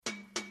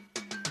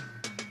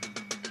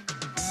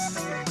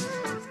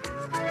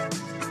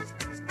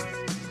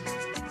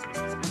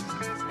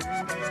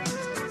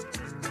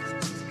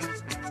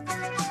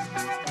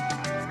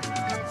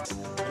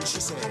And she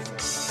said,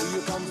 do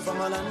you come from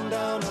a land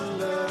down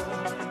under?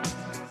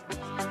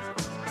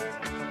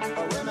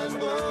 Where women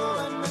go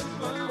and men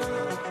wonder.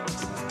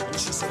 And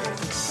she said,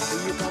 do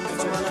you come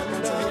from a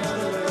land down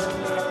under?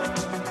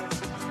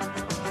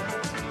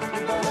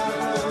 You better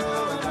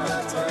go and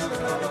better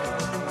cover.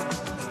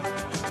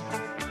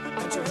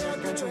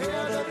 Can't you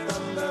hear the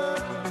thunder?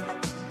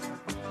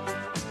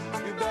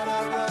 You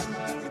better run,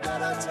 you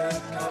better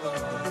take cover.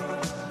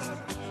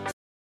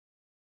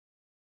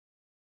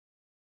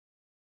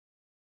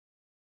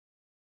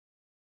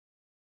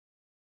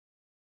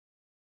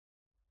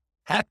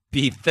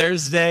 Happy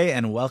Thursday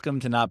and welcome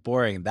to Not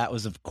Boring. That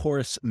was, of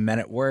course, Men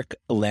at Work,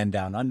 Land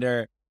Down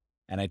Under.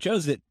 And I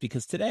chose it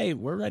because today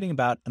we're writing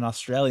about an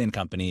Australian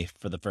company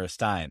for the first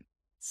time,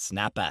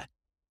 Snappr.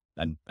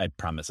 And I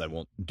promise I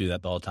won't do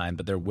that the whole time,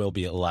 but there will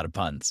be a lot of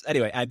puns.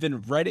 Anyway, I've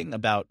been writing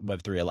about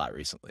Web3 a lot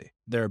recently.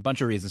 There are a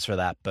bunch of reasons for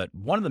that, but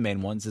one of the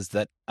main ones is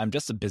that I'm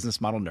just a business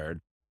model nerd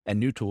and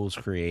new tools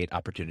create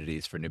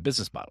opportunities for new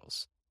business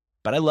models.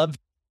 But I love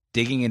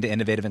digging into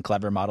innovative and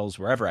clever models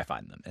wherever I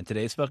find them. And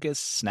today's focus,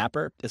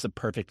 Snappr, is a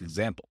perfect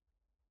example.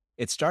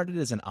 It started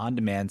as an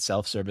on-demand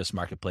self-service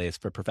marketplace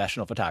for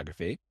professional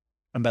photography.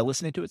 And by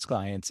listening to its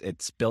clients,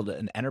 it's built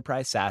an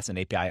enterprise SaaS and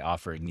API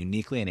offering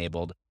uniquely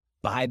enabled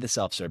by the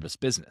self-service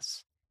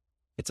business.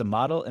 It's a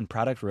model and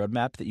product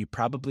roadmap that you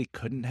probably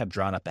couldn't have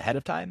drawn up ahead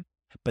of time,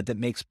 but that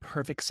makes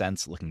perfect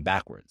sense looking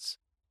backwards.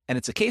 And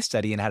it's a case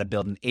study in how to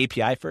build an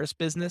API-first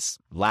business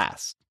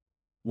last,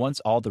 once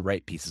all the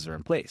right pieces are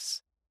in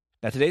place.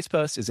 Now, today's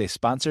post is a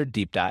sponsored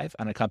deep dive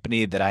on a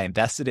company that I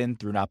invested in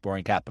through Not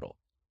Boring Capital.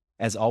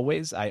 As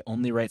always, I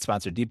only write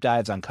sponsored deep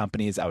dives on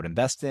companies I would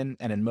invest in,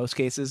 and in most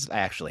cases, I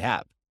actually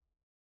have.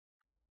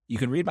 You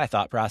can read my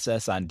thought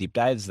process on deep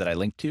dives that I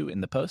link to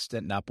in the post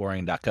at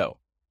notboring.co.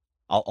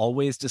 I'll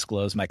always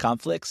disclose my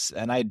conflicts,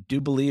 and I do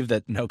believe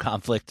that no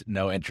conflict,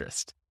 no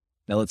interest.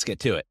 Now let's get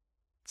to it.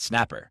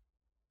 Snappr,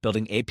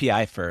 building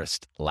API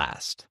first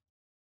last.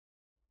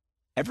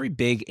 Every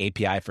big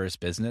API first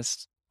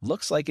business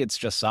looks like it's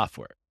just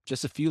software,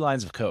 just a few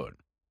lines of code,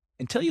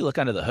 until you look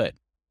under the hood.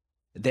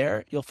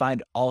 There, you'll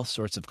find all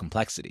sorts of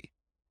complexity.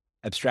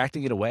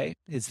 Abstracting it away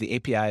is the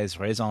API's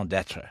raison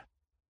d'etre.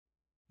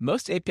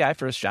 Most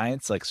API-first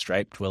giants like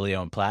Stripe,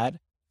 Twilio, and Plaid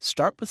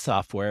start with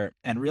software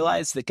and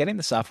realize that getting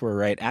the software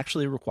right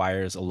actually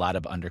requires a lot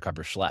of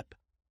undercover schlep.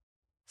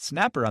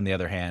 Snappr, on the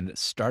other hand,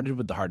 started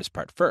with the hardest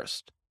part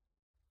first.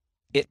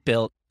 It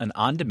built an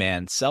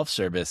on-demand,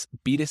 self-service,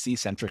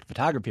 B2C-centric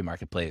photography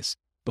marketplace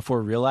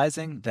before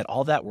realizing that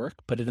all that work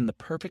put it in the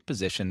perfect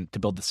position to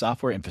build the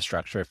software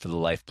infrastructure for the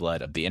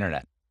lifeblood of the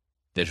internet,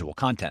 visual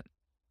content.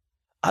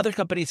 Other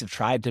companies have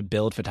tried to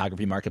build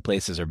photography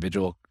marketplaces or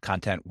visual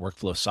content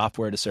workflow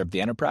software to serve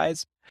the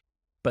enterprise,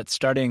 but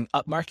starting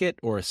upmarket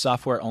or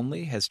software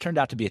only has turned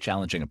out to be a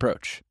challenging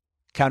approach.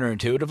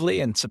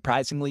 Counterintuitively, and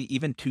surprisingly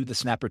even to the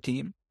Snappr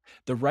team,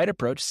 the right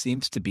approach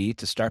seems to be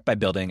to start by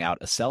building out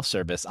a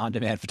self-service,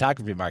 on-demand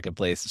photography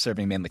marketplace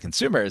serving mainly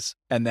consumers,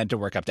 and then to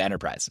work up to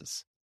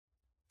enterprises.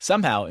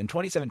 Somehow, in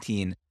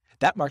 2017,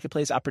 that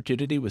marketplace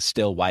opportunity was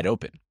still wide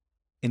open.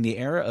 In the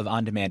era of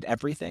on-demand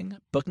everything,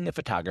 booking a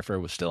photographer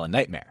was still a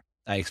nightmare.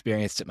 I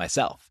experienced it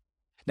myself.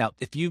 Now,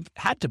 if you've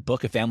had to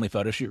book a family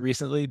photo shoot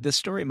recently, this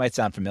story might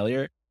sound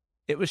familiar.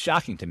 It was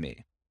shocking to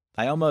me.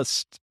 I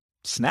almost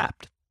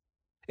snapped.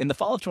 In the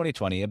fall of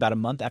 2020, about a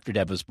month after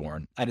Deb was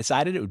born, I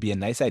decided it would be a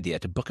nice idea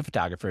to book a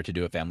photographer to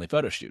do a family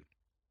photo shoot.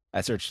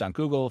 I searched on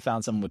Google,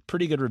 found someone with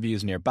pretty good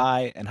reviews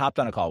nearby, and hopped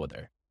on a call with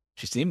her.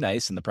 She seemed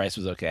nice and the price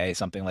was okay,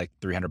 something like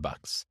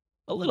 $300.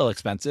 A little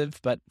expensive,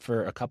 but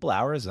for a couple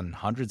hours and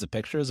hundreds of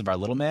pictures of our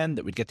little man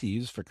that we'd get to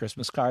use for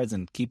Christmas cards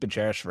and keep and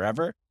cherish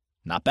forever,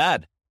 not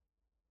bad.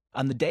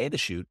 On the day of the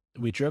shoot,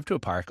 we drove to a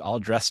park all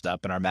dressed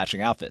up in our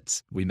matching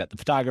outfits. We met the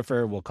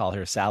photographer, we'll call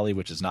her Sally,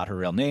 which is not her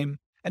real name,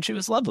 and she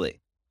was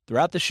lovely.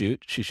 Throughout the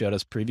shoot, she showed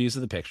us previews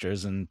of the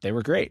pictures, and they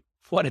were great.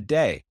 What a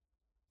day.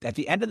 At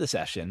the end of the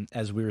session,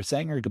 as we were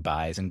saying our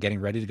goodbyes and getting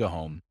ready to go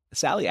home,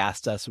 Sally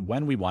asked us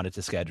when we wanted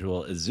to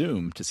schedule a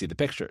Zoom to see the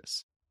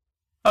pictures.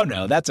 "Oh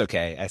no, that's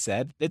okay," I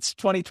said. "It's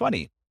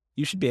 2020.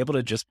 You should be able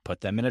to just put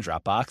them in a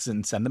Dropbox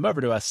and send them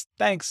over to us.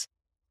 Thanks."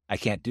 "I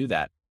can't do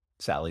that,"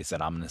 Sally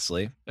said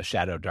ominously, a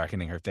shadow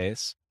darkening her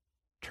face.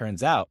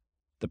 Turns out,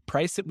 the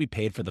price that we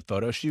paid for the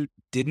photo shoot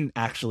didn't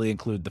actually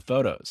include the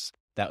photos.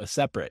 That was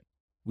separate.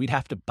 We'd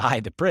have to buy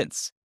the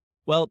prints.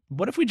 "Well,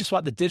 what if we just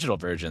want the digital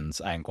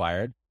versions?" I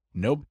inquired.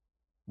 "Nope.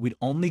 We'd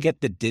only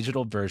get the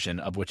digital version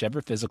of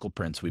whichever physical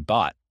prints we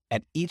bought,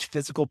 and each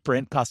physical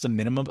print cost a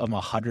minimum of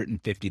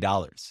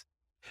 $150.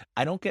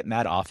 I don't get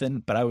mad often,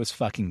 but I was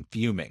fucking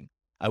fuming.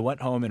 I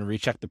went home and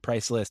rechecked the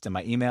price list in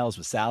my emails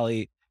with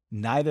Sally.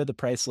 Neither the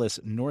price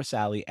list nor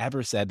Sally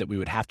ever said that we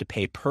would have to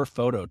pay per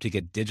photo to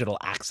get digital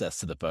access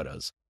to the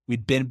photos.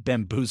 We'd been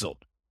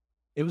bamboozled.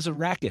 It was a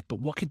racket,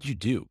 but what could you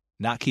do?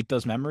 Not keep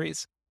those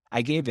memories?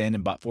 I gave in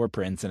and bought 4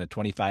 prints and a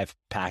 25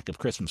 pack of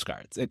Christmas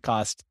cards. It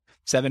cost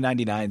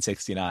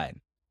 $799.69.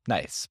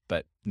 Nice,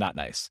 but not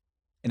nice.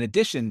 In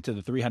addition to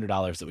the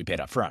 $300 that we paid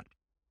up front.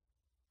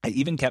 I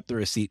even kept the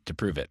receipt to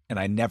prove it, and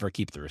I never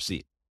keep the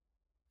receipt.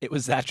 It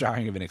was that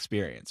jarring of an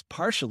experience,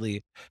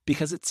 partially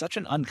because it's such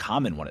an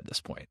uncommon one at this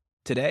point.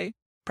 Today,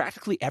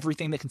 practically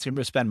everything that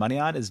consumers spend money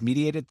on is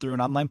mediated through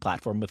an online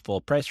platform with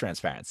full price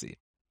transparency.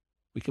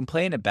 We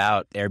complain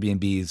about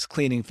Airbnb's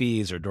cleaning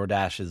fees or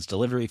DoorDash's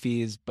delivery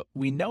fees, but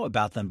we know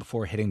about them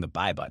before hitting the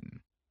buy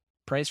button.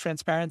 Price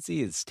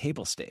transparency is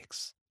table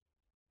stakes.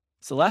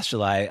 So last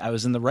July, I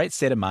was in the right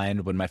state of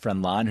mind when my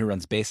friend Lon, who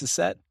runs Basis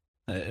Set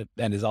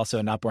and is also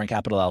a Not Boring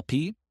Capital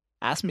LP,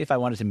 asked me if I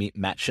wanted to meet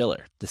Matt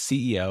Schiller, the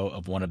CEO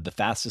of one of the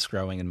fastest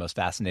growing and most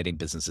fascinating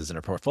businesses in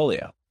our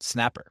portfolio,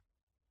 Snappr.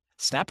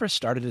 Snappr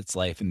started its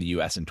life in the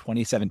US in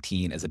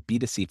 2017 as a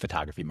B2C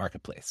photography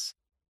marketplace.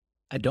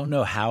 I don't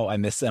know how I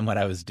missed them when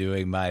I was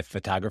doing my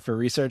photographer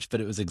research,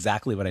 but it was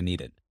exactly what I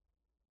needed.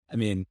 I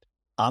mean,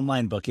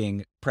 online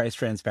booking, price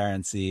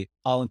transparency,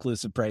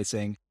 all-inclusive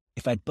pricing.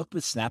 If I'd booked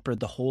with Snappr,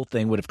 the whole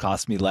thing would have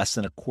cost me less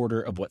than a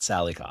quarter of what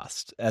Sally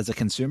cost. As a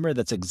consumer,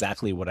 that's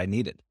exactly what I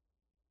needed.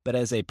 But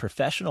as a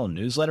professional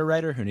newsletter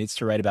writer who needs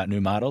to write about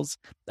new models,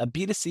 a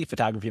B2C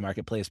photography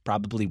marketplace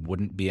probably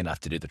wouldn't be enough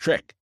to do the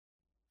trick.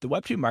 The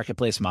Web2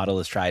 marketplace model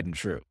is tried and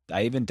true.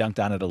 I even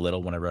dunked on it a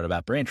little when I wrote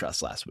about brain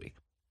trust last week.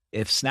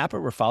 If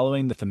Snappr were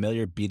following the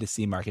familiar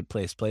B2C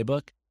marketplace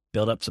playbook,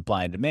 build up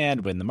supply and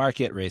demand, win the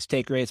market, raise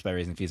take rates by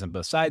raising fees on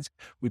both sides,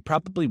 we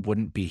probably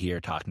wouldn't be here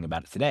talking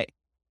about it today.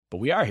 But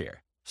we are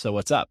here. So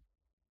what's up?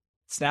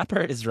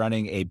 Snappr is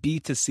running a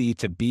B2C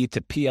to B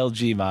to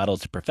PLG model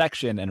to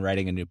perfection and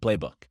writing a new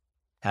playbook.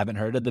 Haven't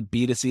heard of the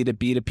B2C to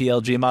B to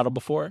PLG model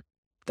before?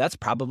 That's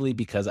probably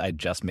because I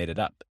just made it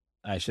up.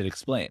 I should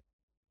explain.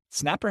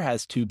 Snappr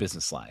has 2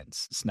 business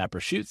lines, Snappr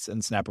Shoots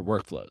and Snappr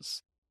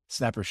Workflows.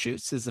 Snappr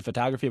Shoots is a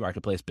photography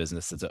marketplace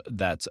business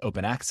that's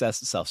open access,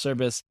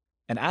 self-service,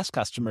 and asks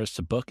customers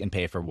to book and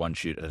pay for 1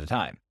 shoot at a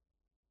time.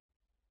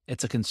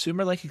 It's a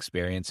consumer-like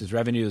experience whose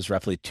revenue is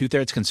roughly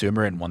 2/3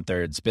 consumer and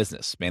 1/3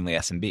 business, mainly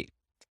SMB.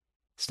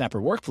 Snappr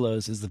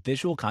Workflows is the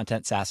visual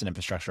content SaaS and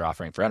infrastructure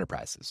offering for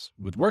enterprises.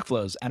 With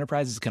Workflows,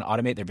 enterprises can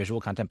automate their visual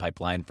content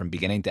pipeline from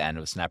beginning to end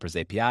with Snappr's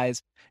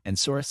APIs and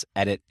source,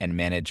 edit, and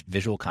manage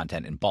visual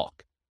content in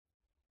bulk.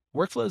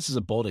 Workflows is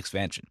a bold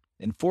expansion.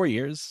 In 4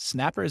 years,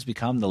 Snappr has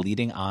become the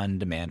leading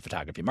on-demand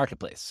photography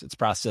marketplace. It's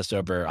processed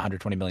over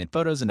 120 million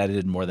photos and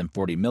edited more than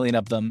 40 million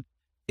of them.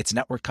 Its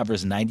network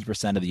covers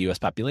 90% of the US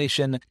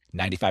population,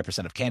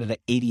 95% of Canada,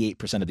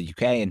 88% of the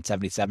UK, and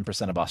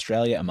 77% of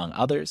Australia, among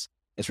others.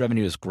 Its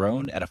revenue has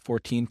grown at a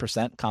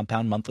 14%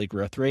 compound monthly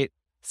growth rate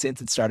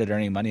since it started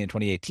earning money in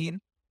 2018.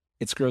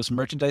 Its gross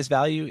merchandise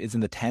value is in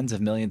the tens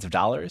of millions of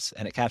dollars,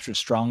 and it captures a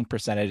strong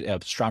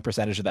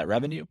percentage of that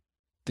revenue.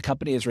 The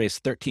company has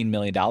raised $13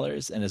 million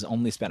and has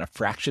only spent a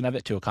fraction of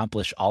it to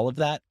accomplish all of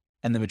that.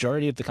 And the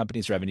majority of the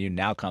company's revenue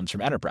now comes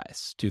from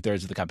enterprise.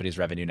 2/3 of the company's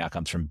revenue now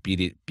comes from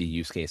B2B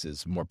use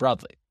cases more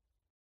broadly.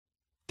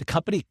 The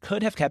company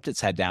could have kept its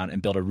head down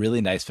and built a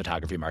really nice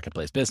photography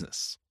marketplace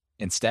business.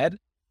 Instead,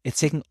 it's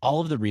taking all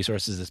of the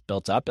resources it's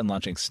built up and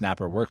launching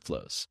Snappr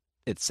Workflows,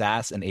 its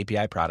SaaS and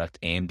API product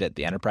aimed at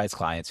the enterprise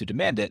clients who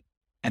demand it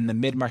and the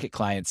mid-market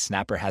clients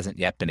Snappr hasn't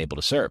yet been able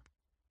to serve.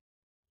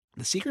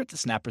 The secret to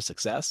Snappr's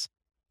success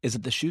is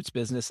that the Shoots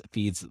business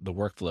feeds the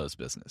Workflows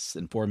business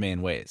in 4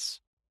 main ways.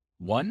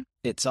 1,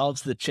 it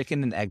solves the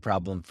chicken and egg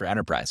problem for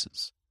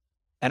enterprises.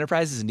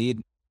 Enterprises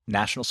need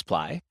national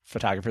supply,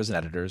 photographers and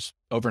editors,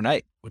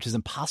 overnight, which is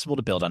impossible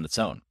to build on its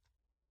own.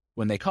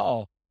 When they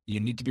call, you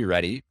need to be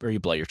ready or you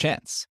blow your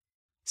chance.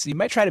 So you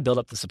might try to build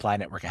up the supply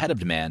network ahead of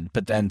demand,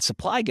 but then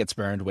supply gets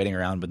burned waiting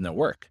around with no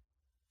work.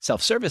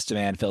 Self-service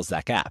demand fills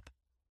that gap.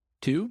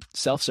 2,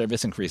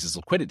 self-service increases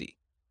liquidity.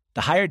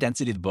 The higher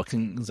density the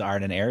bookings are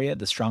in an area,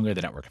 the stronger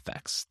the network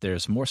effects.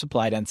 There's more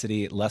supply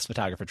density, less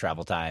photographer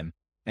travel time,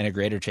 and a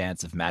greater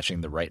chance of matching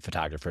the right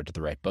photographer to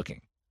the right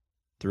booking.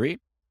 3,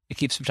 it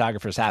keeps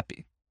photographers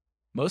happy.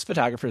 Most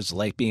photographers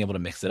like being able to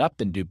mix it up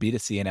and do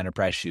B2C and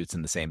enterprise shoots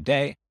in the same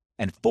day.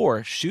 And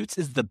 4, Shoots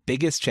is the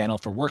biggest channel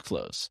for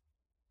Workflows.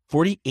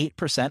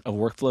 48% of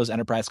Workflows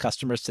enterprise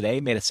customers today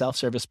made a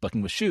self-service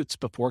booking with Shoots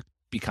before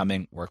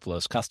becoming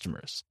Workflows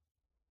customers.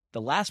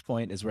 The last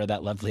point is where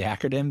that lovely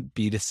acronym,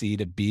 B2C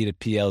to B to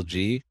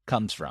PLG,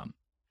 comes from.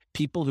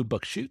 People who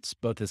book Shoots,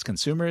 both as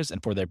consumers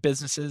and for their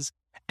businesses,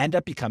 end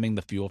up becoming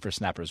the fuel for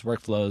Snappr's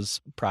Workflows,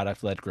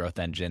 product-led growth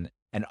engine,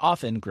 and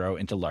often grow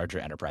into larger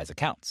enterprise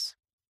accounts.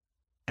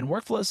 And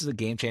Workflows is a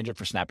game changer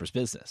for Snappr's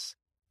business.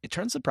 It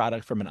turns the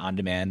product from an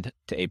on-demand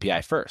to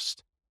API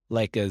first,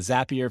 like a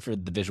Zapier for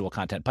the visual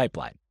content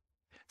pipeline.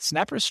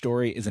 Snappr's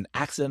story is an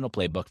accidental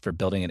playbook for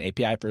building an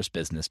API-first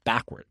business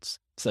backwards.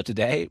 So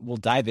today, we'll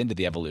dive into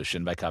the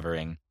evolution by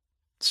covering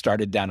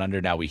started down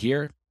under, now we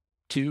here.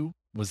 2,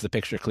 was the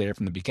picture clear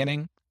from the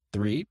beginning?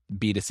 3,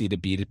 B2C to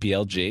B to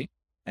PLG.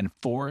 And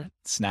 4,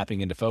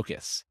 snapping into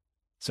focus.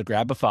 So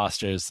grab a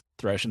Foster's,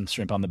 throw some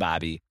shrimp on the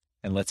bobby,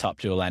 and let's hop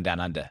to a land down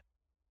under.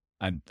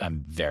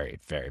 I'm very,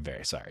 very,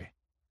 very sorry.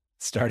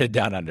 Started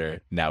down under,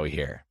 now we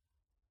hear.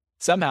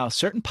 Somehow,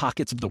 certain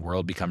pockets of the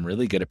world become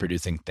really good at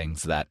producing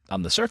things that,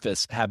 on the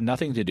surface, have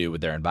nothing to do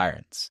with their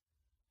environs.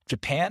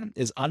 Japan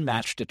is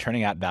unmatched at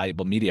turning out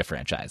valuable media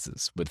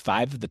franchises, with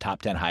 5 of the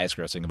top 10 highest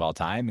grossing of all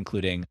time,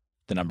 including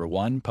the number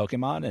 1,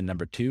 Pokemon, and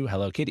number 2,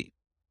 Hello Kitty.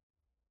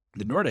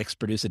 The Nordics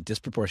produce a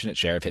disproportionate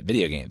share of hit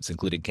video games,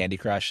 including Candy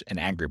Crush and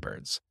Angry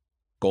Birds.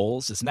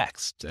 Goals is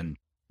next, and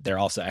they're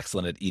also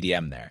excellent at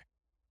EDM there.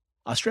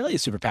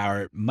 Australia's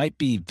superpower might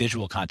be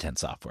visual content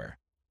software.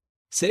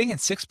 Sitting in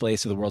 6th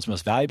place of the world's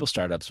most valuable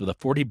startups with a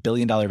 $40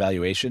 billion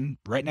valuation,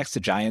 right next to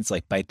giants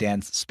like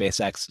ByteDance,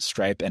 SpaceX,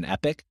 Stripe, and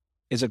Epic,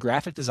 is a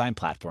graphic design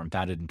platform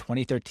founded in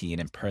 2013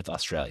 in Perth,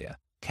 Australia,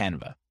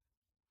 Canva.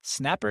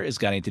 Snappr is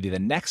gunning to be the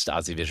next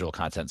Aussie visual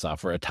content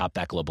software atop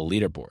that global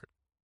leaderboard.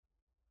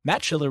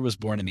 Matt Schiller was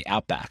born in the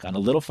outback on a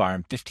little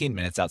farm 15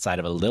 minutes outside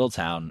of a little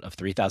town of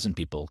 3,000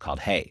 people called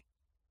Hay.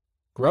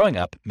 Growing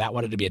up, Matt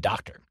wanted to be a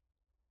doctor.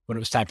 When it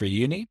was time for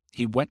uni,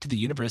 he went to the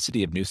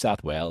University of New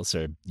South Wales,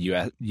 or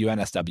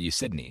UNSW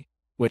Sydney,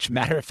 which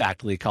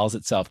matter-of-factly calls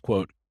itself,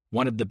 quote,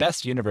 one of the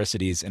best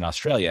universities in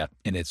Australia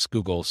in its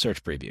Google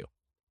search preview.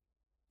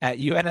 At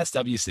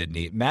UNSW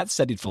Sydney, Matt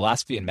studied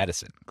philosophy and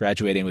medicine,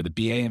 graduating with a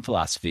BA in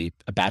philosophy,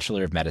 a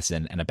Bachelor of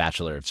Medicine, and a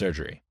Bachelor of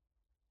Surgery.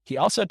 He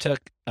also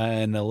took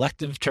an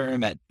elective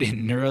term in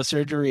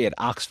neurosurgery at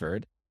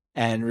Oxford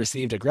and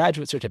received a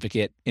graduate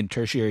certificate in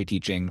tertiary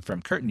teaching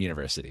from Curtin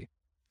University.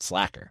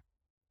 Slacker.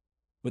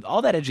 With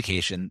all that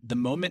education, the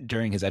moment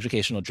during his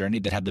educational journey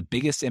that had the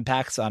biggest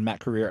impacts on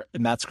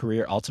Matt's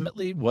career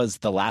ultimately was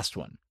the last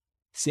one.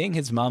 Seeing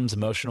his mom's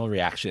emotional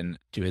reaction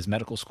to his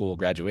medical school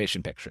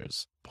graduation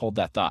pictures. Hold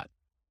that thought.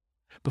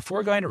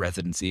 Before going to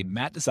residency,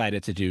 Matt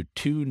decided to do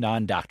 2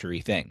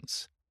 non-doctory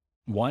things.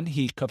 One,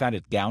 he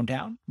co-founded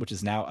Gowntown, which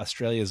is now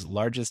Australia's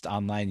largest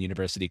online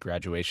university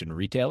graduation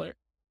retailer.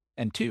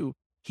 And 2,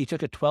 he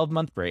took a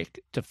 12-month break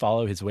to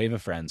follow his wave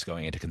of friends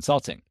going into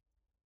consulting.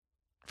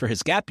 For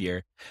his gap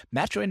year,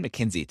 Matt joined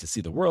McKinsey to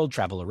see the world,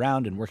 travel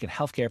around, and work in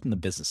healthcare from the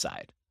business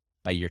side.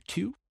 By year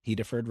 2, he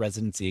deferred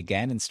residency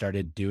again and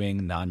started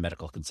doing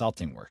non-medical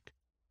consulting work.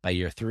 By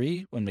year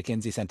 3, when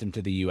McKinsey sent him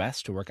to the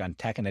US to work on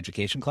tech and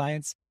education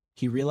clients,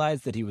 he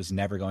realized that he was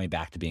never going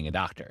back to being a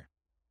doctor.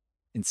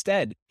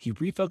 Instead, he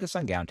refocused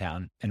on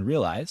Gowntown and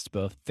realized,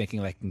 both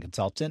thinking like a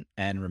consultant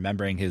and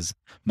remembering his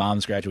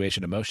mom's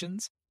graduation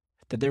emotions,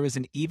 that there was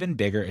an even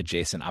bigger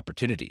adjacent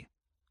opportunity: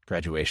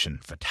 graduation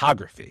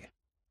photography.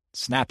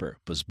 Snappr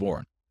was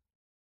born.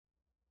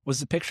 Was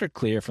the picture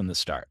clear from the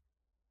start?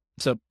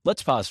 So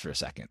let's pause for a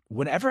second.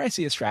 Whenever I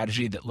see a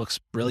strategy that looks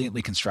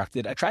brilliantly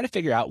constructed, I try to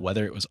figure out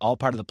whether it was all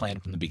part of the plan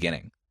from the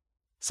beginning.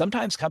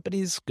 Sometimes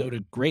companies go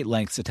to great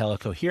lengths to tell a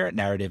coherent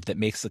narrative that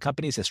makes the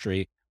company's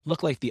history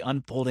look like the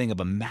unfolding of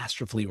a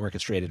masterfully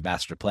orchestrated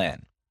master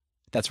plan.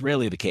 That's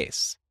rarely the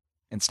case.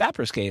 In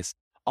Snappr's case,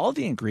 all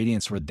the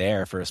ingredients were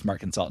there for a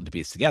smart consultant to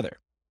piece together.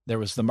 There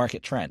was the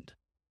market trend.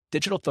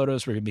 Digital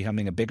photos were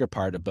becoming a bigger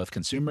part of both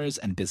consumers'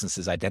 and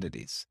businesses'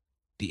 identities.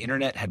 The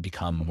internet had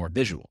become more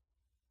visual.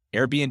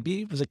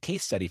 Airbnb was a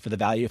case study for the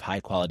value of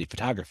high-quality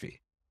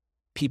photography.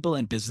 People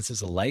and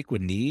businesses alike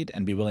would need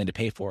and be willing to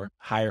pay for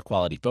higher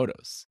quality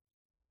photos.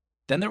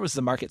 Then there was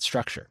the market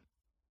structure.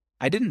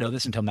 I didn't know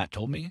this until Matt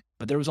told me,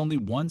 but there was only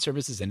one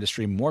services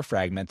industry more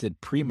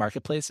fragmented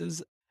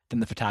pre-marketplaces than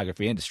the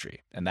photography industry,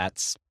 and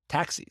that's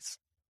taxis.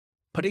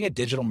 Putting a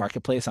digital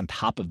marketplace on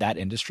top of that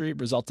industry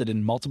resulted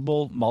in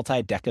multiple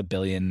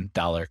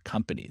multi-deca-billion-dollar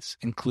companies,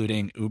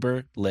 including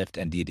Uber, Lyft,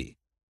 and Didi.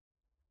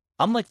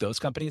 Unlike those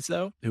companies,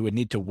 though, who would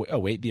need to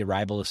await the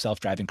arrival of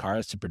self-driving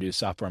cars to produce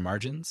software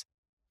margins,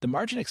 the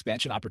margin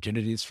expansion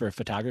opportunities for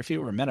photography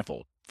were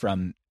manifold,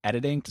 from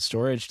editing to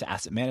storage to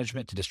asset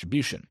management to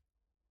distribution.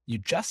 You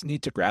just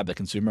need to grab the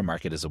consumer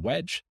market as a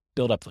wedge,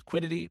 build up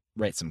liquidity,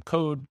 write some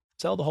code,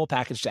 sell the whole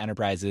package to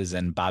enterprises,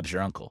 and Bob's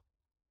your uncle.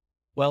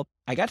 Well,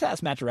 I got to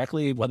ask Matt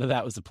directly whether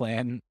that was the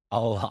plan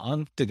all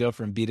along, to go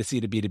from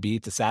B2C to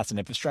B2B to SaaS and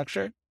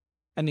infrastructure.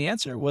 And the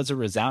answer was a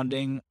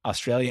resounding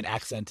Australian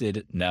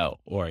accented no,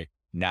 or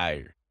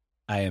no.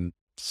 I am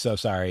so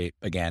sorry.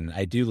 Again,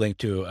 I do link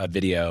to a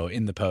video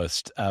in the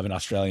post of an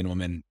Australian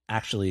woman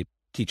actually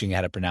teaching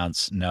how to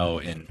pronounce no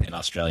in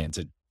Australian.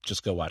 So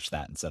just go watch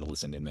that instead of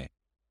listening to me.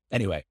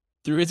 Anyway,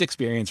 through his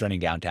experience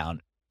running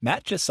Gowntown,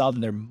 Matt just saw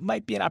that there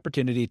might be an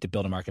opportunity to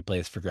build a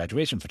marketplace for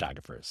graduation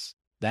photographers.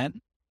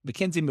 Then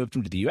McKinsey moved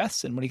him to the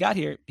US, and when he got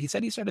here, he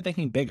said he started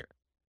thinking bigger.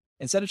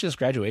 Instead of just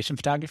graduation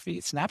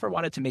photography, Snappr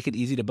wanted to make it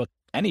easy to book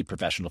any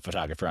professional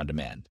photographer on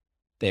demand.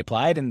 They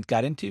applied and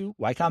got into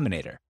Y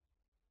Combinator.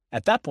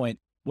 At that point,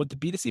 what the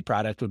B2C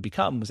product would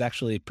become was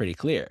actually pretty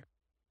clear.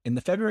 In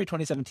the February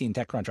 2017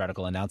 TechCrunch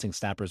article announcing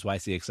Snappr's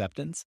YC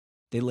acceptance,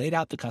 they laid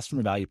out the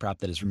customer value prop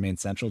that has remained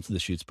central to the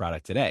Shoot's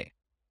product today: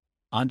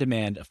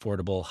 on-demand,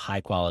 affordable,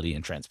 high quality,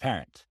 and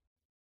transparent.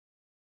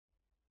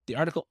 The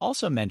article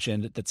also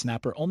mentioned that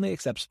Snappr only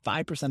accepts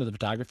 5% of the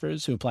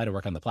photographers who apply to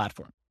work on the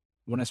platform.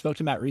 When I spoke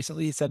to Matt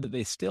recently, he said that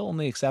they still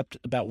only accept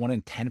about 1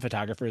 in 10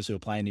 photographers who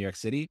apply in New York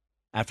City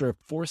after a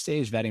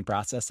 4-stage vetting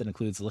process that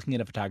includes looking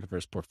at a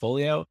photographer's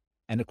portfolio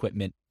and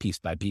equipment piece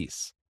by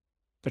piece.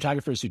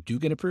 Photographers who do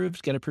get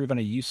approved on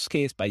a use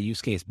case by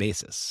use case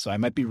basis. So I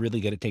might be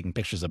really good at taking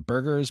pictures of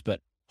burgers, but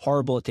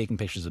horrible at taking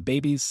pictures of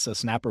babies, so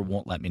Snappr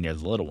won't let me near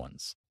the little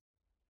ones.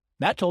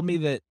 Matt told me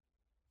that,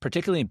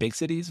 particularly in big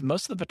cities,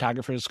 most of the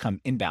photographers come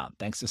inbound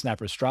thanks to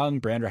Snappr's strong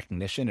brand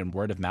recognition and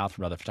word of mouth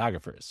from other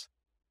photographers.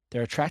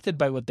 They're attracted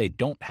by what they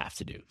don't have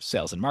to do,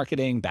 sales and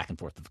marketing, back and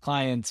forth with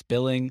clients,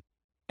 billing,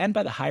 and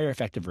by the higher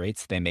effective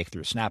rates they make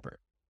through Snappr.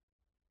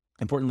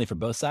 Importantly for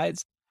both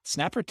sides,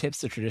 Snappr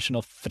tips the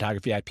traditional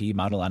photography IP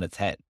model on its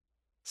head.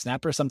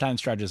 Snappr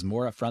sometimes charges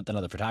more upfront than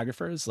other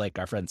photographers, like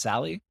our friend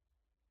Sally,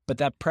 but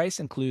that price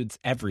includes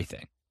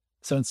everything.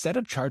 So instead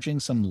of charging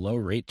some low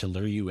rate to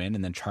lure you in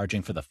and then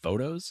charging for the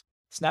photos,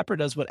 Snappr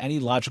does what any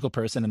logical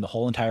person in the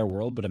whole entire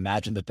world would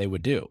imagine that they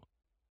would do.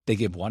 They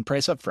give one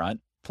price up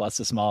front, plus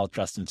a small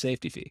trust and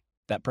safety fee.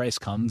 That price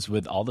comes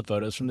with all the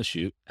photos from the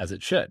shoot, as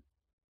it should.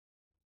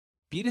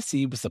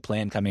 B2C was the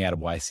plan coming out of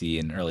YC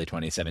in early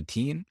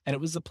 2017, and it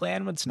was the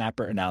plan when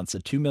Snappr announced a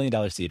 $2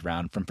 million seed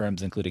round from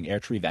firms including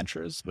Airtree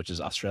Ventures, which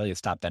is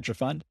Australia's top venture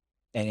fund,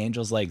 and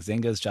angels like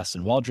Zynga's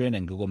Justin Waldron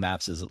and Google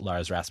Maps'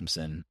 Lars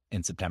Rasmussen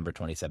in September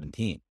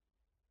 2017.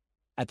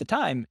 At the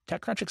time,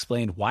 TechCrunch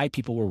explained why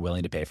people were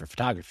willing to pay for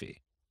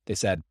photography. They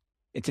said,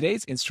 in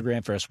today's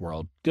Instagram-first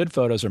world, good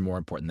photos are more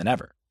important than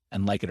ever.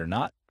 And like it or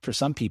not, for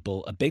some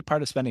people, a big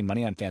part of spending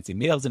money on fancy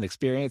meals and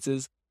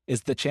experiences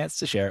is the chance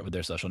to share it with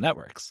their social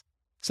networks.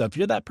 So if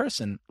you're that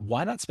person,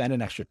 why not spend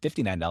an extra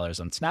 $59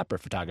 on Snappr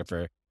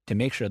Photographer to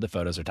make sure the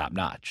photos are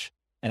top-notch?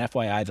 And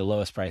FYI, the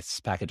lowest price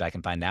package I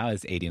can find now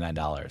is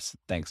 $89.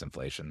 Thanks,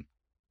 inflation.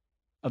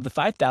 Of the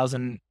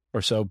 5,000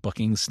 or so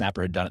bookings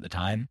Snappr had done at the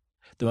time,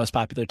 the most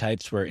popular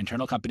types were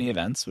internal company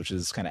events, which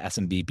is kind of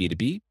SMB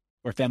B2B,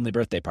 or family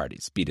birthday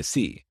parties,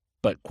 B2C.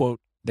 But, quote,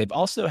 they've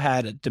also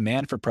had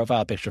demand for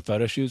profile picture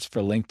photo shoots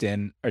for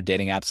LinkedIn or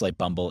dating apps like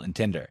Bumble and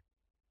Tinder.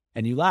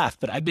 And you laugh,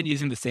 but I've been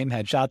using the same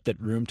headshot that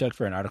Room took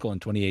for an article in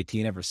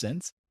 2018 ever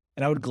since,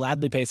 and I would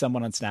gladly pay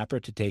someone on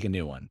Snappr to take a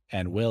new one,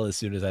 and will as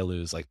soon as I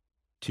lose like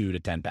 2 to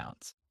 10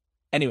 pounds.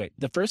 Anyway,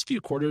 the first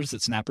few quarters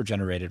that Snappr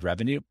generated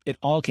revenue, it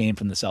all came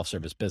from the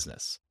self-service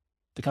business.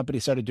 The company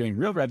started doing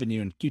real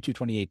revenue in Q2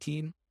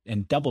 2018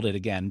 and doubled it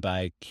again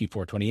by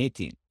Q4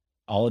 2018,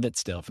 all of it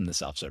still from the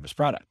self-service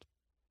product.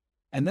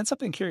 And then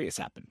something curious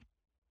happened.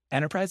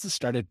 Enterprises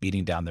started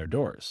beating down their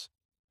doors.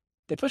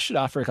 They pushed it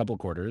off for a couple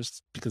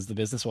quarters because the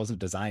business wasn't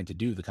designed to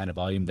do the kind of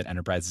volume that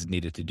enterprises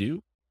needed to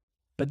do.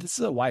 But this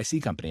is a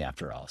YC company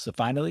after all, so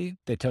finally,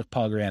 they took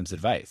Paul Graham's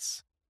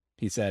advice.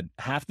 He said,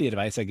 half the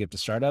advice I give to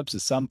startups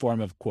is some form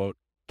of, quote,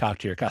 talk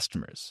to your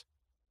customers.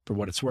 For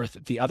what it's worth,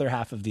 the other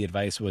half of the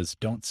advice was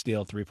don't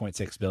steal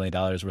 $3.6 billion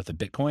worth of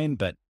Bitcoin,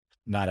 but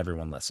not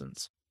everyone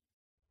listens.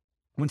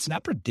 When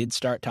Snappr did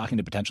start talking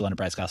to potential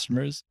enterprise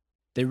customers,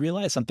 they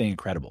realized something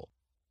incredible.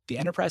 The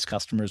enterprise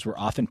customers were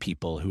often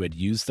people who had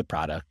used the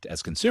product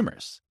as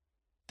consumers.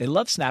 They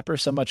loved Snappr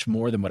so much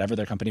more than whatever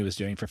their company was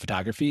doing for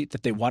photography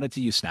that they wanted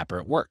to use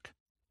Snappr at work.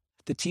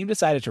 The team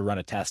decided to run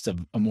a test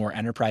of a more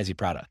enterprisey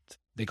product.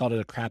 They called it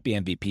a crappy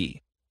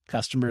MVP.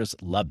 Customers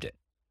loved it.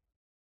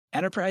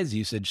 Enterprise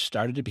usage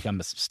started to become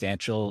a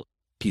substantial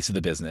piece of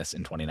the business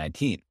in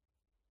 2019.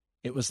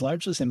 It was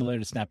largely similar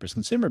to Snappr's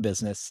consumer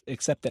business,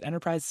 except that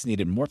enterprises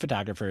needed more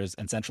photographers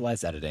and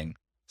centralized editing,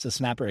 so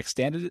Snappr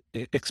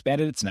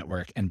expanded its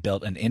network and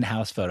built an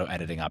in-house photo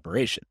editing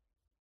operation.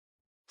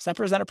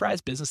 Snappr's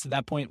enterprise business at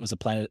that point was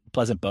a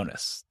pleasant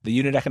bonus. The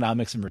unit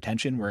economics and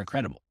retention were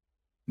incredible.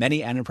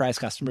 Many enterprise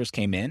customers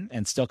came in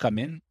and still come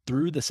in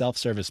through the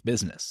self-service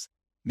business,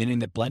 meaning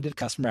that blended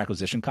customer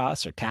acquisition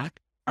costs, or CAC,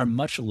 are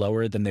much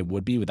lower than they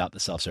would be without the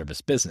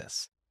self-service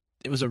business.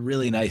 It was a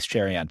really nice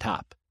cherry on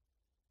top.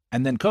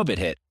 And then COVID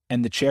hit,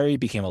 and the cherry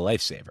became a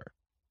lifesaver.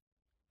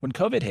 When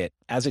COVID hit,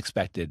 as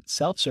expected,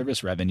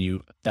 self-service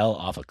revenue fell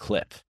off a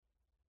cliff.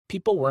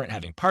 People weren't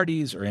having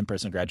parties or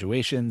in-person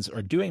graduations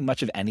or doing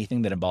much of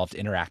anything that involved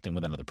interacting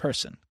with another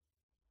person.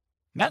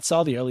 Matt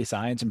saw the early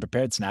signs and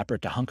prepared Snappr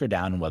to hunker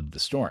down and weather the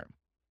storm.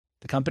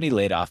 The company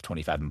laid off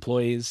 25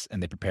 employees,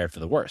 and they prepared for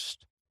the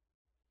worst.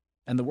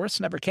 And the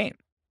worst never came.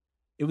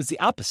 It was the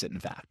opposite, in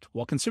fact.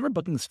 While consumer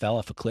bookings fell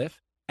off a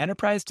cliff,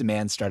 enterprise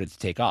demand started to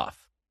take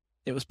off.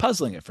 It was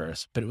puzzling at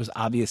first, but it was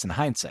obvious in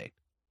hindsight.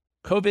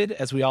 COVID,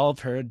 as we all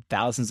have heard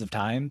thousands of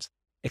times,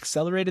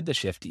 accelerated the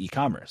shift to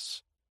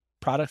e-commerce.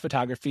 Product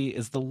photography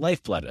is the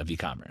lifeblood of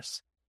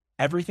e-commerce.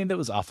 Everything that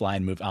was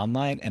offline moved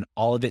online, and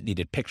all of it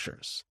needed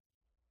pictures.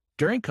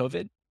 During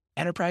COVID,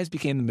 enterprise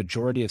became the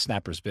majority of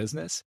Snappr's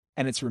business,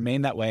 and it's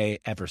remained that way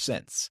ever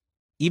since,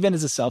 even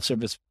as the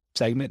self-service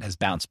segment has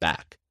bounced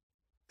back.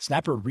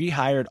 Snappr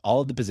rehired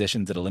all of the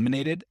positions it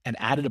eliminated and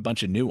added a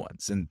bunch of new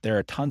ones, and there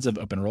are tons of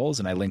open roles,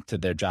 and I linked to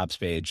their jobs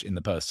page in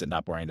the post at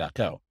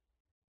notboring.co.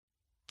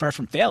 Far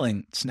from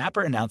failing,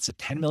 Snappr announced a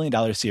 $10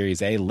 million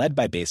Series A led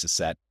by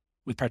BasisSet,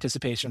 with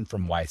participation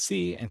from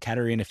YC and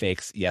Katarina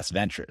Fake's Yes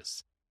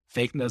Ventures.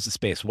 Fake knows the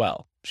space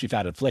well. She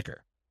founded Flickr.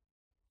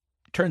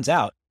 Turns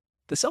out,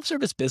 the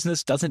self-service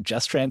business doesn't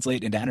just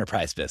translate into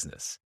enterprise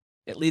business.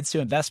 It leads to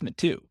investment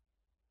too.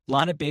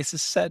 Lana at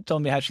BasisSet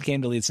told me how she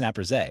came to lead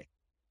Snappr's A.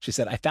 She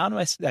said, I found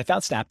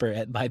Snappr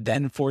at my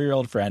then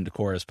 4-year-old friend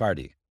Cora's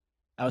party.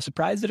 I was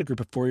surprised that a group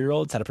of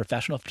 4-year-olds had a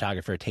professional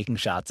photographer taking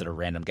shots at a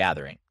random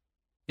gathering.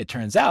 It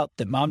turns out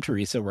that Mom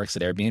Teresa works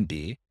at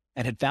Airbnb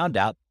and had found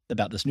out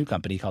about this new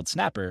company called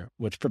Snappr,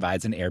 which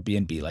provides an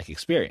Airbnb-like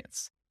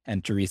experience.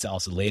 And Teresa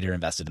also later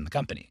invested in the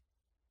company.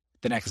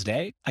 The next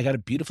day, I got a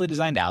beautifully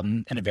designed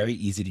album and a very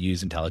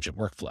easy-to-use intelligent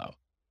workflow.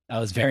 I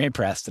was very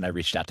impressed, and I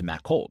reached out to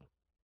Matt Cold.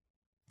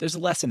 There's a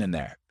lesson in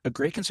there. A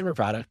great consumer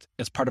product,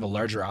 as part of a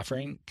larger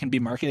offering, can be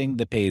marketing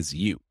that pays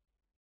you.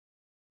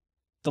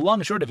 The long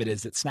and short of it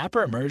is that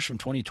Snappr emerged from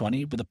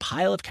 2020 with a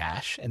pile of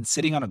cash and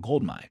sitting on a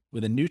gold mine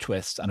with a new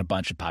twist on a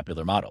bunch of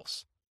popular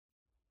models.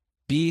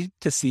 B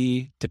to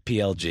C to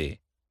PLG.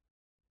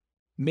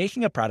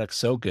 Making a product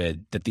so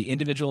good that the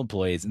individual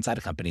employees inside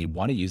a company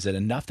want to use it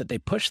enough that they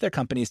push their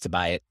companies to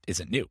buy it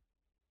isn't new.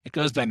 It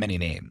goes by many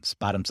names: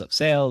 bottoms-up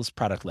sales,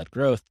 product-led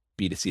growth,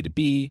 B2C to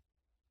B.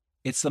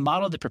 It's the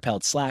model that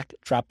propelled Slack,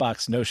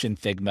 Dropbox, Notion,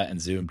 Figma, and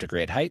Zoom to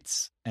great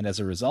heights, and as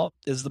a result,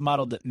 is the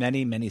model that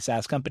many, many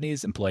SaaS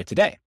companies employ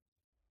today.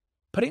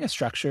 Putting a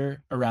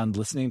structure around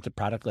listening to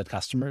product-led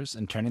customers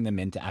and turning them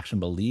into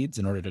actionable leads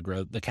in order to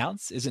grow the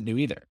accounts isn't new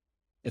either.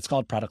 It's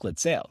called product-led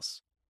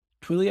sales.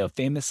 Twilio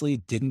famously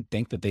didn't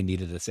think that they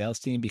needed a sales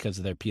team because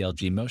of their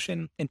PLG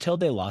motion until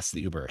they lost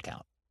the Uber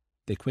account.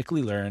 They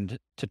quickly learned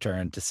to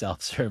turn to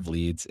self-serve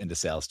leads into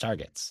sales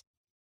targets.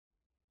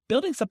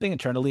 Building something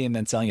internally and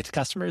then selling it to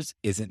customers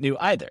isn't new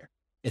either.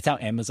 It's how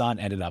Amazon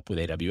ended up with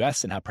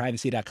AWS and how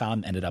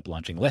Privacy.com ended up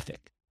launching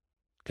Lithic.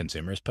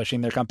 Consumers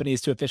pushing their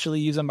companies to officially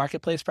use a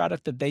marketplace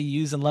product that they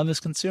use and love as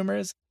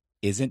consumers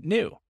isn't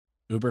new.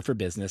 Uber for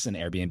Business and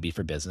Airbnb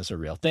for Business are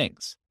real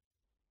things.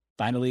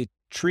 Finally,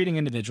 treating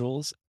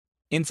individuals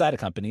inside a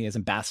company as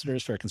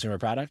ambassadors for a consumer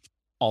product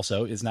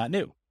also is not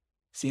new.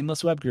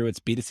 Seamless Web grew its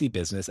B2C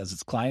business as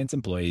its clients'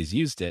 employees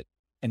used it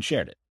and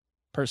shared it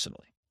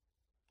personally.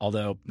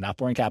 Although Not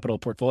Boring Capital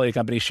portfolio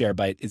company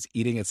ShareByte is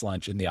eating its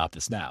lunch in the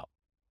office now.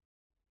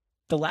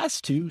 The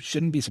last two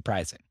shouldn't be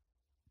surprising.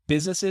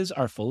 Businesses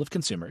are full of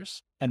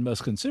consumers, and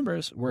most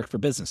consumers work for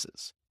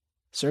businesses.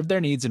 Serve their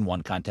needs in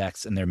one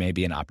context, and there may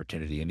be an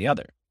opportunity in the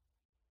other.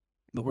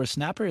 But where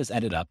Snappr has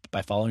ended up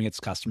by following its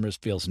customers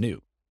feels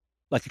new,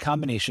 like a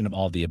combination of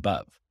all the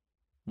above.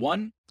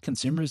 1,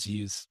 consumers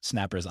use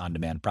Snappr's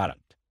on-demand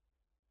product.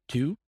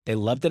 2, they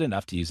loved it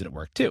enough to use it at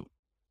work too.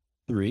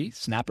 3,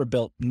 Snappr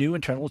built new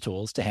internal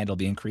tools to handle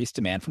the increased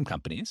demand from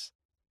companies.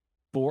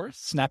 4,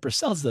 Snappr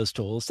sells those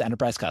tools to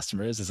enterprise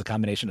customers as a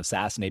combination of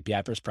SaaS and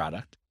API-first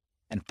product.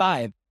 And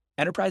 5,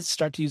 enterprises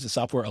start to use the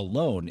software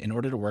alone in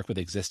order to work with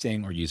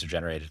existing or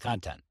user-generated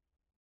content.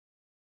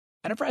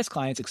 Enterprise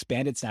clients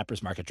expanded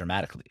Snappr's market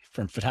dramatically,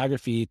 from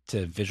photography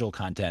to visual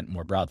content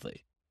more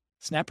broadly.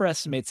 Snappr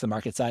estimates the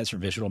market size for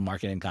visual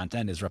marketing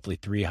content is roughly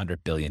 $300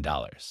 billion.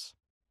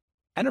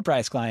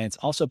 Enterprise clients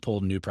also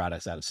pulled new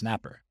products out of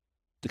Snappr.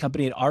 The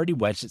company had already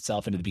wedged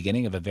itself into the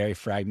beginning of a very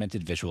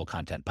fragmented visual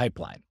content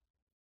pipeline.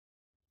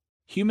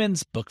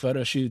 Humans book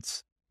photo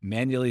shoots,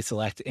 manually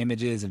select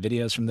images and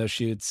videos from those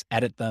shoots,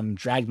 edit them,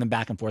 drag them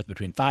back and forth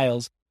between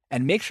files,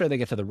 and make sure they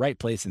get to the right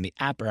place in the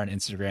app or on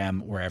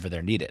Instagram wherever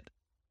they're needed.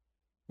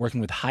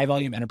 Working with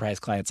high-volume enterprise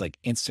clients like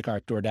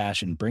Instacart,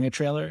 DoorDash, and Bring a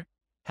Trailer,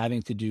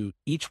 having to do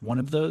each one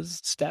of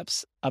those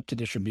steps up to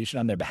distribution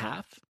on their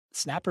behalf,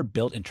 Snappr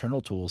built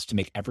internal tools to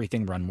make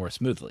everything run more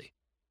smoothly.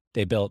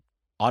 They built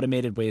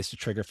automated ways to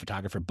trigger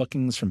photographer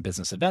bookings from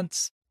business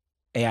events,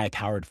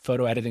 AI-powered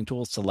photo editing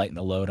tools to lighten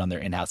the load on their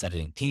in-house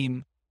editing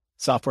team,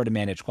 software to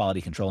manage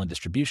quality control and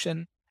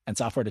distribution, and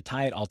software to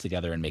tie it all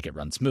together and make it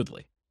run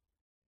smoothly.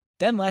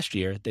 Then last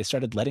year, they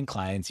started letting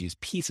clients use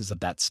pieces of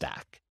that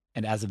stack,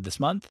 and as of this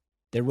month,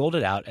 they rolled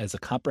it out as a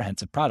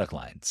comprehensive product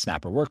line,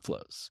 Snappr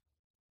Workflows.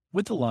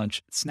 With the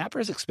launch,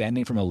 Snappr is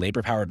expanding from a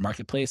labor-powered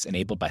marketplace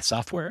enabled by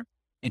software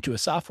into a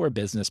software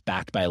business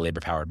backed by a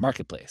labor-powered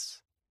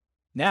marketplace.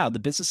 Now, the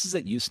businesses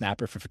that use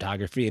Snappr for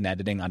photography and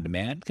editing on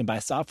demand can buy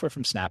software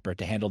from Snappr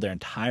to handle their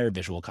entire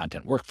visual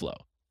content workflow,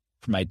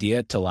 from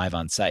idea to live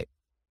on site.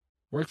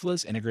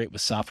 Workflows integrate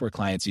with software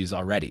clients use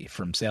already,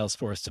 from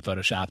Salesforce to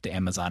Photoshop to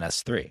Amazon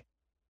S3.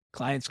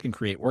 Clients can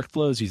create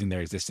workflows using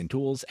their existing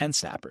tools and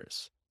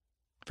Snappr's.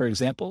 For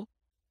example,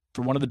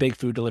 for one of the big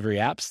food delivery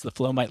apps, the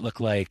flow might look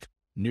like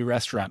new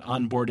restaurant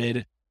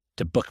onboarded,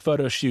 to book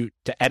photo shoot,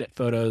 to edit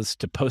photos,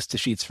 to post to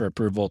Sheets for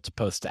approval, to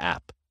post to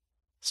app.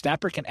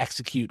 Snappr can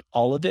execute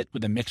all of it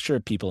with a mixture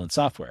of people and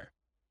software.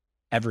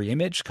 Every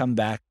image comes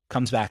back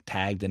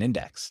tagged and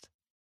indexed.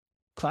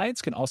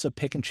 Clients can also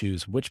pick and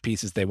choose which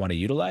pieces they want to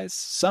utilize.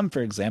 Some,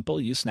 for example,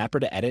 use Snappr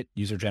to edit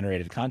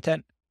user-generated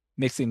content,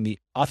 mixing the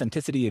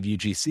authenticity of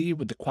UGC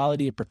with the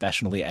quality of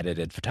professionally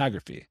edited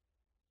photography.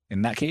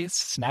 In that case,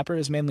 Snappr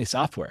is mainly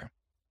software,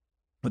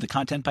 with a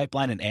content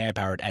pipeline and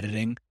AI-powered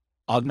editing,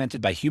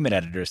 augmented by human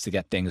editors to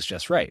get things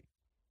just right.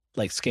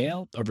 Like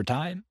scale, over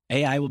time,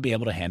 AI will be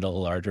able to handle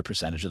a larger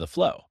percentage of the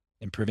flow,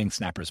 improving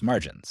Snappr's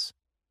margins.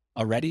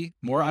 Already,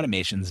 more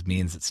automations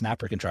means that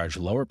Snappr can charge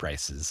lower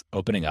prices,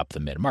 opening up the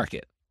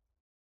mid-market.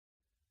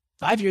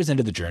 5 years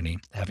into the journey,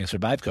 having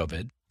survived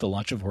COVID, the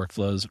launch of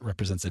Workflows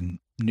represents a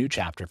new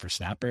chapter for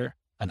Snappr,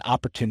 an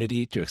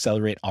opportunity to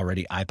accelerate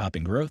already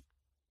eye-popping growth,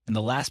 and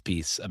the last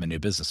piece of a new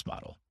business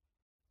model,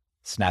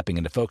 snapping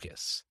into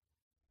focus.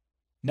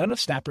 None of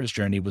Snappr's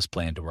journey was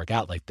planned to work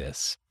out like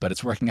this, but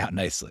it's working out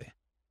nicely.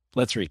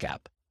 Let's recap.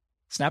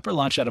 Snappr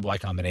launched out of Y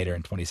Combinator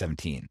in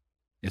 2017.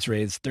 It's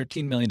raised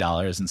 $13 million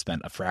and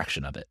spent a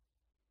fraction of it.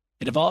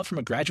 It evolved from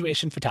a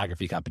graduation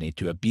photography company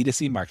to a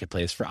B2C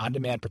marketplace for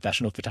on-demand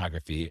professional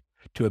photography,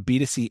 to a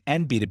B2C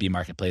and B2B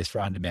marketplace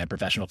for on-demand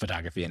professional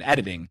photography and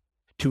editing,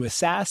 to a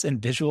SaaS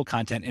and visual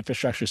content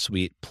infrastructure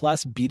suite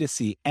plus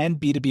B2C and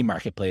B2B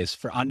marketplace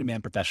for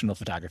on-demand professional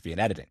photography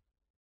and editing.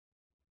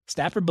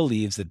 Snappr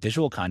believes that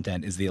visual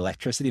content is the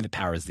electricity that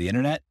powers the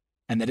internet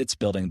and that it's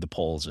building the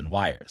poles and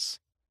wires.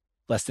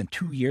 Less than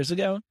 2 years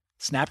ago,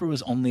 Snappr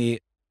was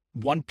only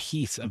one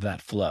piece of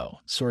that flow,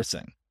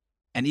 sourcing,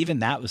 and even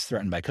that was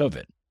threatened by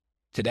COVID.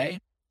 Today,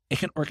 it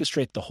can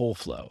orchestrate the whole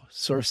flow,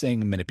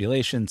 sourcing,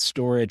 manipulation,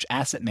 storage,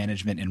 asset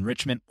management,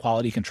 enrichment,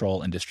 quality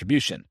control, and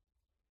distribution.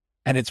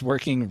 And it's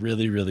working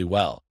really, really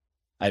well.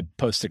 I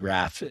post a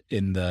graph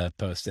in the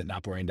post at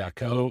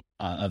notboring.co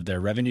of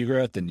their revenue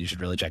growth, and you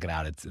should really check it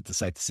out. It's a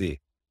sight to see.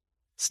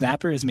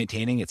 Snappr is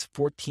maintaining its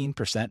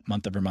 14%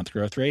 month-over-month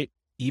growth rate,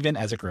 even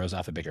as it grows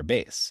off a bigger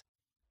base.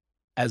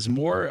 As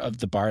more of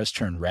the bars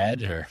turn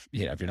red, or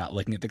if you're not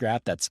looking at the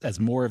graph, that's as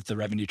more of the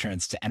revenue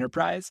turns to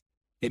enterprise,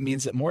 it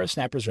means that more of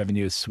Snappr's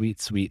revenue is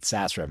sweet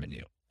SaaS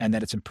revenue, and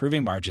that it's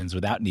improving margins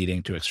without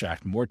needing to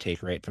extract more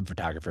take rate from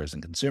photographers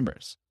and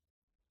consumers.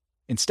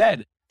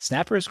 Instead,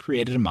 Snappr has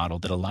created a model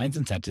that aligns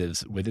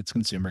incentives with its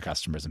consumer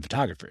customers and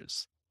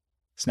photographers.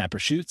 Snappr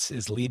Shoots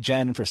is lead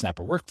gen for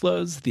Snappr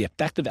Workflows. The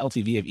effective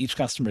LTV of each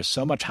customer is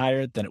so much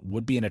higher than it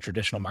would be in a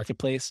traditional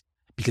marketplace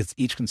because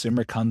each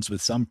consumer comes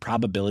with some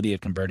probability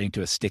of converting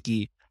to a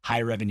sticky,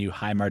 high-revenue,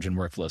 high-margin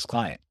Workflows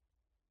client.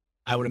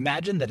 I would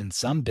imagine that in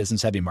some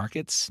business-heavy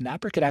markets,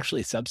 Snappr could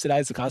actually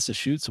subsidize the cost of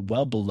Shoots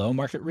well below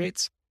market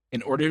rates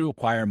in order to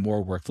acquire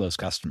more Workflows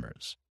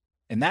customers.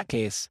 In that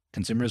case,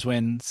 consumers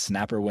win,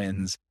 Snappr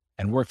wins,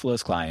 and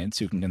Workflows clients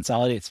who can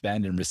consolidate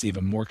spend and receive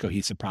a more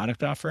cohesive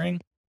product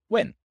offering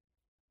win.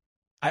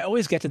 I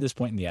always get to this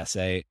point in the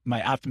essay,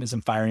 my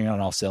optimism firing on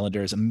all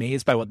cylinders,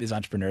 amazed by what these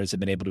entrepreneurs have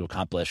been able to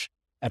accomplish,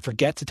 and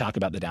forget to talk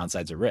about the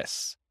downsides or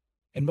risks.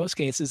 In most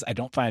cases, I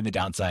don't find the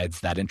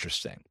downsides that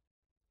interesting.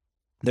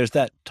 There's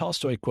that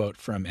Tolstoy quote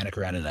from Anna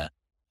Karenina,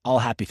 all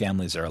happy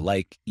families are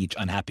alike, each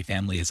unhappy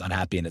family is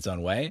unhappy in its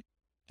own way.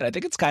 And I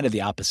think it's kind of the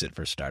opposite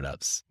for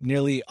startups.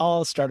 Nearly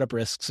all startup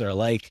risks are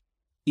alike.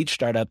 Each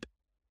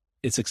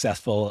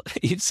successful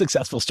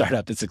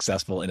startup is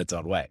successful in its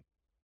own way.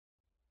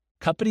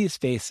 Companies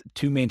face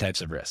two main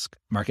types of risk,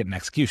 market and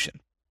execution.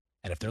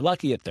 And if they're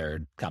lucky, a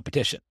third,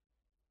 competition.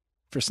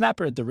 For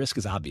Snappr, the risk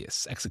is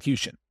obvious,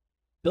 execution.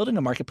 Building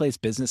a marketplace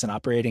business and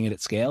operating it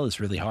at scale is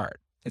really hard.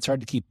 It's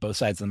hard to keep both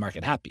sides of the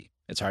market happy.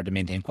 It's hard to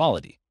maintain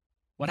quality.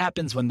 What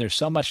happens when there's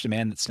so much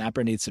demand that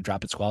Snappr needs to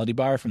drop its quality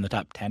bar from the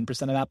top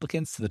 10% of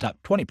applicants to the top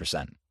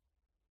 20%?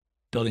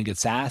 Building good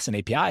SaaS and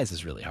APIs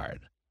is really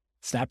hard.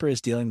 Snappr is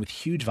dealing with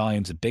huge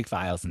volumes of big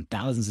files and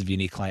thousands of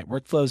unique client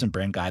workflows and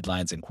brand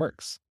guidelines and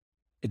quirks.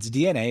 Its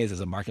DNA is as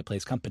a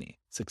marketplace company.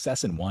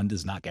 Success in one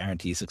does not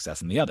guarantee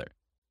success in the other.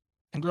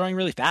 And growing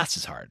really fast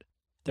is hard.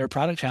 There are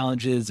product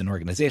challenges and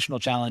organizational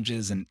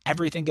challenges, and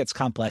everything gets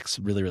complex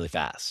really, really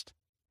fast.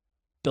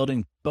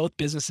 Building both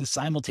businesses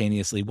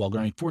simultaneously while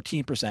growing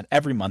 14%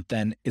 every month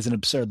then is an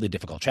absurdly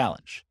difficult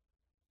challenge.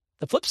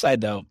 The flip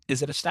side, though, is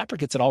that if Snappr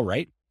gets it all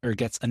right, or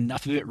gets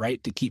enough of it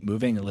right to keep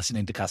moving and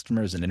listening to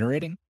customers and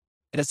iterating,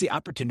 it has the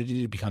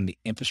opportunity to become the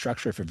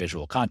infrastructure for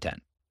visual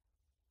content.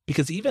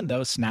 Because even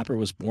though Snappr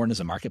was born as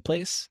a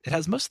marketplace, it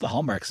has most of the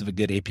hallmarks of a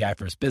good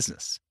API-first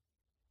business.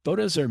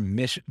 Photos are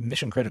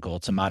mission critical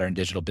to modern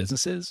digital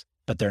businesses,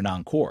 but they're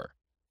non-core.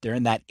 They're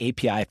in that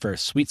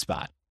API-first sweet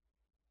spot.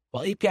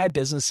 While API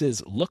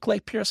businesses look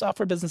like pure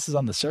software businesses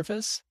on the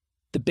surface,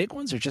 the big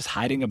ones are just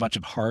hiding a bunch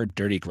of hard,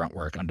 dirty grunt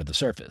work under the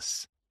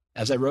surface.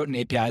 As I wrote in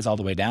APIs All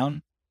the Way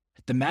Down,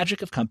 the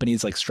magic of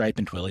companies like Stripe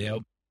and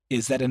Twilio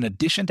is that in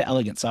addition to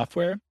elegant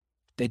software,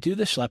 they do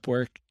the schlep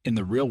work in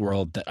the real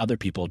world that other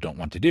people don't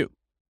want to do.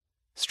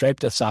 Stripe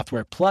does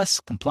software plus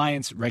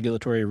compliance,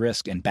 regulatory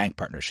risk, and bank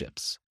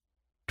partnerships.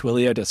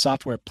 Twilio does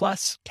software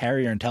plus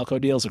carrier and telco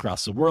deals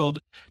across the world,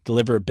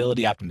 deliverability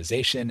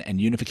optimization,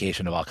 and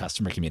unification of all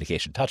customer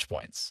communication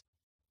touchpoints.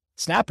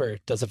 Snappr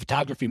does a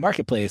photography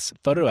marketplace,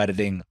 photo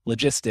editing,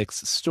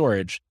 logistics,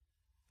 storage,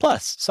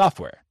 plus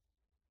software.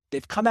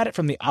 They've come at it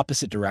from the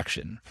opposite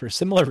direction, for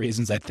similar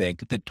reasons, I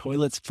think, that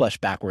toilets flush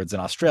backwards in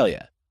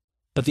Australia.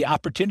 But the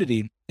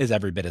opportunity is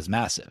every bit as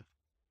massive.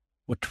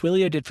 What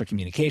Twilio did for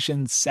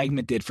communications,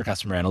 Segment did for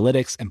customer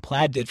analytics, and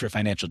Plaid did for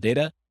financial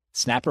data,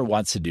 Snappr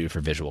wants to do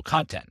for visual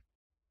content.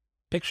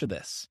 Picture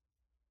this.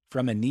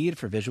 From a need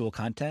for visual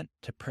content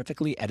to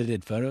perfectly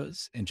edited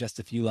photos in just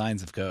a few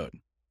lines of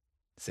code.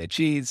 Say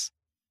cheese.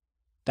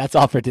 That's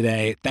all for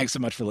today. Thanks so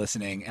much for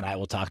listening, and I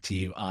will talk to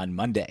you on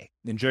Monday.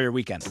 Enjoy your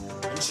weekend.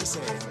 And she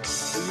said,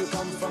 do you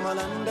come from a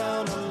land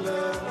down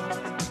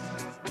under?